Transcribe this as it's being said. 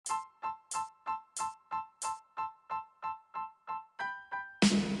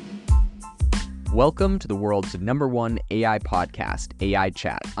Welcome to the world's #1 AI podcast, AI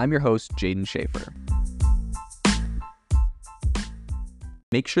Chat. I'm your host, Jaden Schaefer.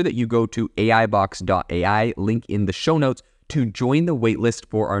 Make sure that you go to aibox.ai, link in the show notes, to join the waitlist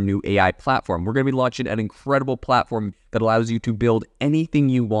for our new AI platform. We're going to be launching an incredible platform that allows you to build anything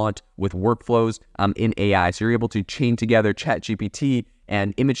you want with workflows in AI. So you're able to chain together ChatGPT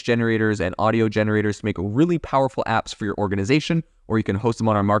and image generators and audio generators to make really powerful apps for your organization, or you can host them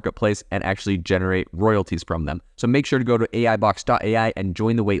on our marketplace and actually generate royalties from them. So make sure to go to aibox.ai and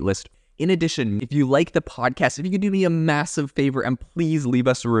join the waitlist. In addition, if you like the podcast, if you could do me a massive favor and please leave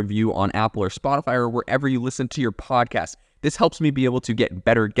us a review on Apple or Spotify or wherever you listen to your podcast. This helps me be able to get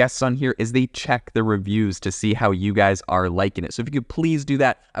better guests on here as they check the reviews to see how you guys are liking it. So if you could please do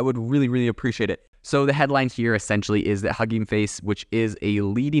that, I would really appreciate it. So the headline here essentially is that Hugging Face, which is a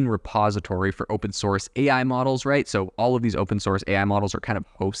leading repository for open source AI models, right? So all of these open source AI models are kind of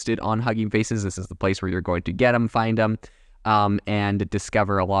hosted on Hugging Faces. This is the place where you're going to get them, find them, and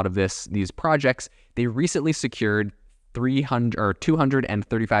discover a lot of these projects. They recently secured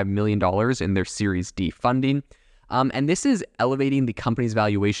 $235 million in their Series D funding. And this is elevating the company's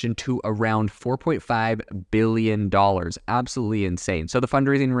valuation to around $4.5 billion. Absolutely insane. So the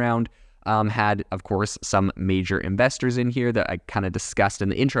fundraising round had, of course, some major investors in here that I kind of discussed in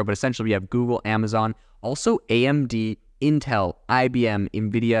the intro, but essentially we have Google, Amazon, also AMD, Intel, IBM,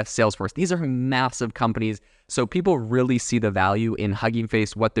 Nvidia, Salesforce. These are massive companies. So people really see the value in Hugging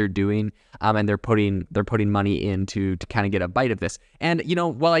Face, what they're doing, and they're putting money in to kind of get a bite of this. And, you know,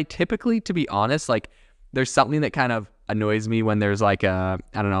 while I typically, to be honest, like, there's something that kind of annoys me when there's like an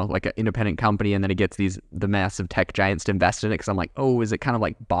independent company and then it gets the massive tech giants to invest in it, because I'm like, oh, is it kind of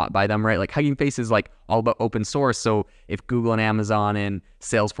like bought by them, right? Like Hugging Face is like all about open source. So if Google and Amazon and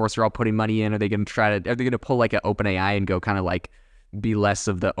Salesforce are all putting money in, are they going to pull like an OpenAI and go kind of like be less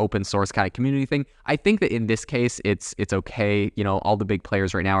of the open source kind of community thing? I think that in this case, it's okay. You know, all the big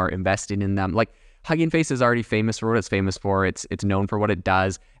players right now are investing in them. Like, Hugging Face is already famous for what it's famous for. It's known for what it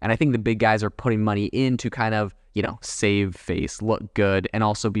does. And I think the big guys are putting money in to kind of, you know, save face, look good, and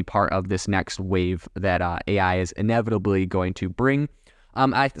also be part of this next wave that AI is inevitably going to bring.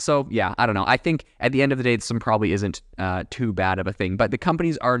 I don't know. I think at the end of the day, this probably isn't too bad of a thing. But the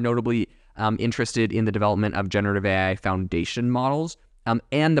companies are notably interested in the development of generative AI foundation models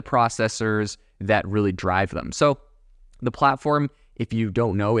and the processors that really drive them. So the platform, if you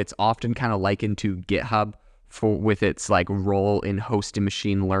don't know, it's often kind of likened to GitHub with its like role in hosting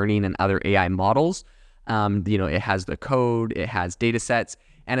machine learning and other AI models. It has the code, it has data sets,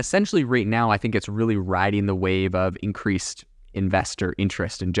 and essentially right now, I think it's really riding the wave of increased investor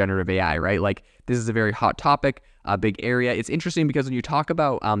interest in generative AI, right? Like, this is a very hot topic, a big area. It's interesting because when you talk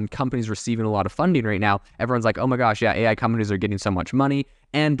about companies receiving a lot of funding right now, everyone's like, oh my gosh, yeah, AI companies are getting so much money.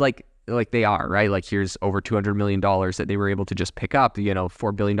 And like they are, right? Like, here's over $200 million that they were able to just pick up,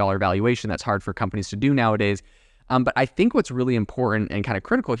 $4 billion valuation. That's hard for companies to do nowadays. But I think what's really important and kind of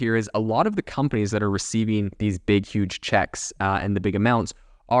critical here is a lot of the companies that are receiving these big, huge checks and the big amounts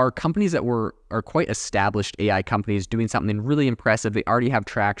are companies that are quite established AI companies doing something really impressive. They already have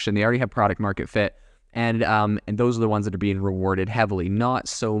traction. They already have product market fit. And those are the ones that are being rewarded heavily. Not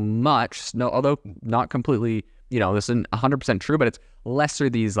so much, although not completely, this isn't 100% true, but it's lesser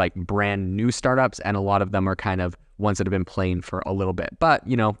these like brand new startups, and a lot of them are kind of ones that have been playing for a little bit. But,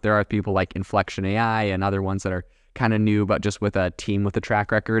 there are people like Inflection AI and other ones that are kind of new, but just with a team with a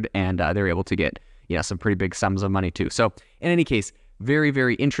track record, and they're able to get, some pretty big sums of money too. So in any case,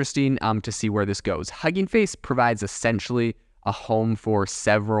 very interesting to see where this goes. Hugging Face provides essentially a home for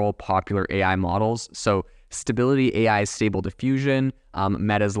several popular AI models. So Stability AI's Stable Diffusion,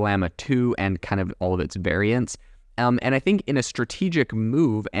 Meta's Llama 2, and kind of all of its variants. And I think in a strategic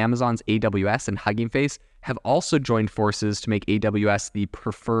move, Amazon's AWS and Hugging Face have also joined forces to make AWS the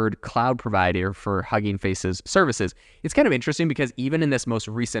preferred cloud provider for Hugging Face's services. It's kind of interesting because even in this most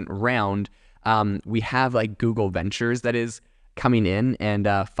recent round, we have like Google Ventures that is coming in and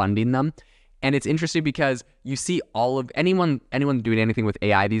funding them. And it's interesting because you see all of anyone doing anything with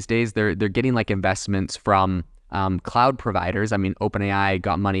AI these days, they're getting like investments from cloud providers. I mean, OpenAI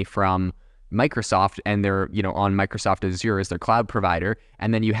got money from Microsoft, and they're, on Microsoft Azure as their cloud provider.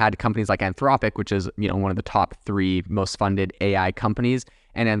 And then you had companies like Anthropic, which is, one of the top 3 most funded AI companies.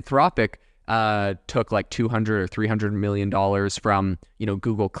 And Anthropic took like $200 or $300 million from,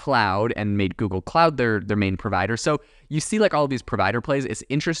 Google Cloud and made Google Cloud their main provider. So you see like all of these provider plays. It's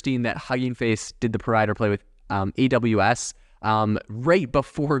interesting that Hugging Face did the provider play with AWS right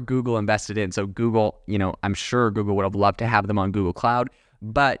before Google invested in. So Google, I'm sure Google would have loved to have them on Google Cloud.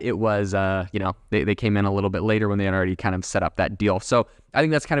 but it was, they came in a little bit later when they had already kind of set up that deal. So I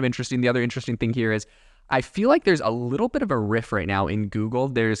think that's kind of interesting. The other interesting thing here is I feel like there's a little bit of a riff right now in Google.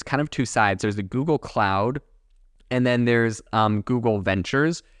 There's kind of two sides. There's the Google Cloud, and then there's Google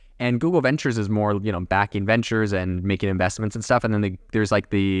Ventures. And Google Ventures is more, backing ventures and making investments and stuff. And then there's like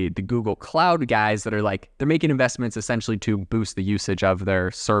the Google Cloud guys that are like, they're making investments essentially to boost the usage of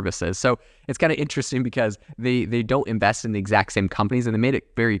their services. So it's kind of interesting because they don't invest in the exact same companies. And they made it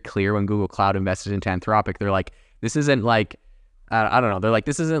very clear when Google Cloud invested into Anthropic, they're like, this isn't like, I don't know. They're like,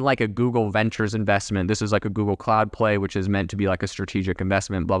 this isn't like a Google Ventures investment. This is like a Google Cloud play, which is meant to be like a strategic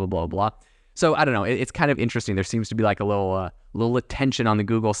investment, blah, blah, blah, blah. So I don't know. It's kind of interesting. There seems to be like a little attention on the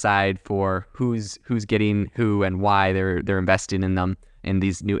Google side for who's getting who and why they're investing in them in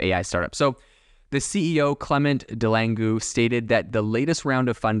these new AI startups. So the CEO, Clement Delangu, stated that the latest round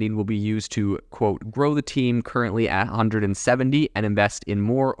of funding will be used to, quote, grow the team currently at 170 and invest in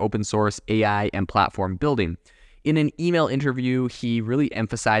more open source AI and platform building. In an email interview, he really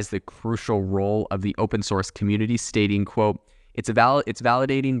emphasized the crucial role of the open source community, stating, quote, it's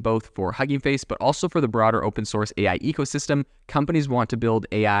validating both for Hugging Face, but also for the broader open source AI ecosystem. Companies want to build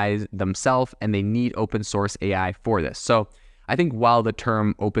AI themselves, and they need open source AI for this. So I think while the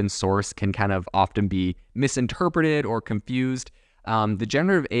term open source can kind of often be misinterpreted or confused, the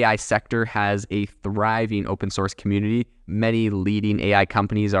generative AI sector has a thriving open source community. Many leading AI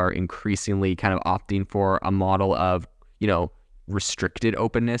companies are increasingly kind of opting for a model of, restricted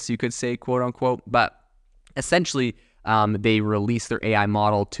openness, you could say, quote unquote. But essentially, they release their AI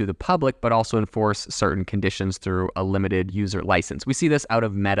model to the public, but also enforce certain conditions through a limited user license. We see this out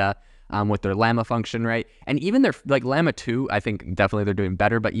of Meta with their Llama function, right? And even their like Llama 2, I think definitely they're doing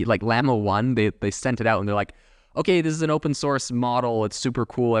better, but like Llama 1, they sent it out and they're like, okay, this is an open source model. It's super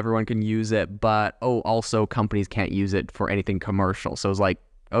cool. Everyone can use it, but also companies can't use it for anything commercial. So it's like,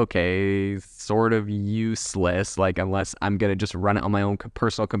 okay, sort of useless, like unless I'm going to just run it on my own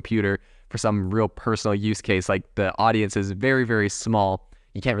personal computer for some real personal use case. Like the audience is very, very small.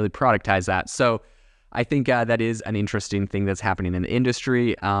 You can't really productize that. So I think that is an interesting thing that's happening in the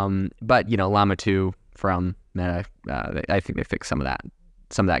industry. But Llama 2 from Meta, I think they fixed some of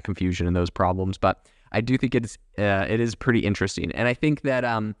that confusion and those problems. But I do think it is pretty interesting. And I think that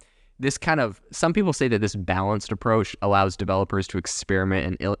this some people say that this balanced approach allows developers to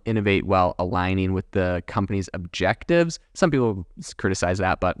experiment and innovate while aligning with the company's objectives. Some people criticize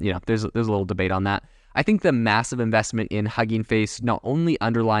that, but there's a little debate on that. I think the massive investment in Hugging Face not only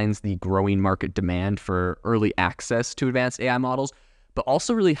underlines the growing market demand for early access to advanced AI models, but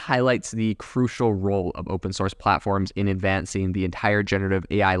also really highlights the crucial role of open source platforms in advancing the entire generative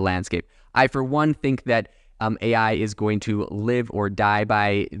AI landscape. I, for one, think that AI is going to live or die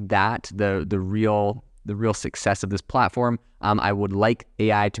by that, the real success of this platform. I would like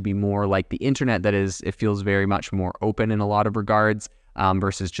AI to be more like the internet, that is, it feels very much more open in a lot of regards,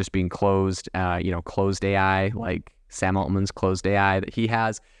 versus just being closed, closed AI, like Sam Altman's closed AI that he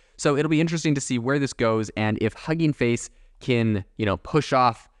has. So it'll be interesting to see where this goes, and if Hugging Face can, push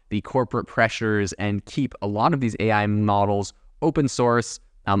off the corporate pressures and keep a lot of these AI models open source,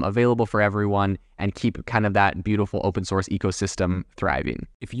 available for everyone, and keep kind of that beautiful open source ecosystem thriving.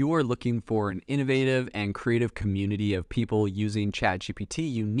 If you are looking for an innovative and creative community of people using ChatGPT,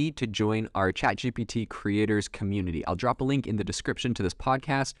 you need to join our ChatGPT creators community. I'll drop a link in the description to this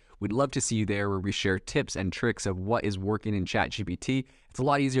podcast. We'd love to see you there, where we share tips and tricks of what is working in ChatGPT. It's a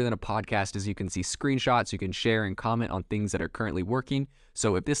lot easier than a podcast, as you can see screenshots, you can share and comment on things that are currently working.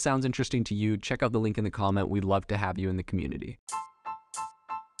 So if this sounds interesting to you, check out the link in the comment. We'd love to have you in the community.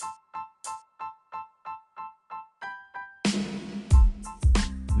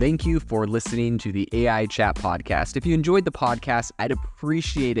 Thank you for listening to the AI Chat Podcast. If you enjoyed the podcast, I'd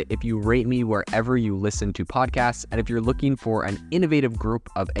appreciate it if you rate me wherever you listen to podcasts. And if you're looking for an innovative group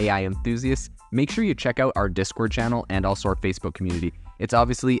of AI enthusiasts, make sure you check out our Discord channel and also our Facebook community. It's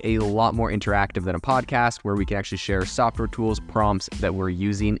obviously a lot more interactive than a podcast, where we can actually share software tools, prompts that we're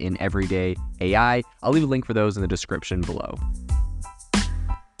using in everyday AI. I'll leave a link for those in the description below.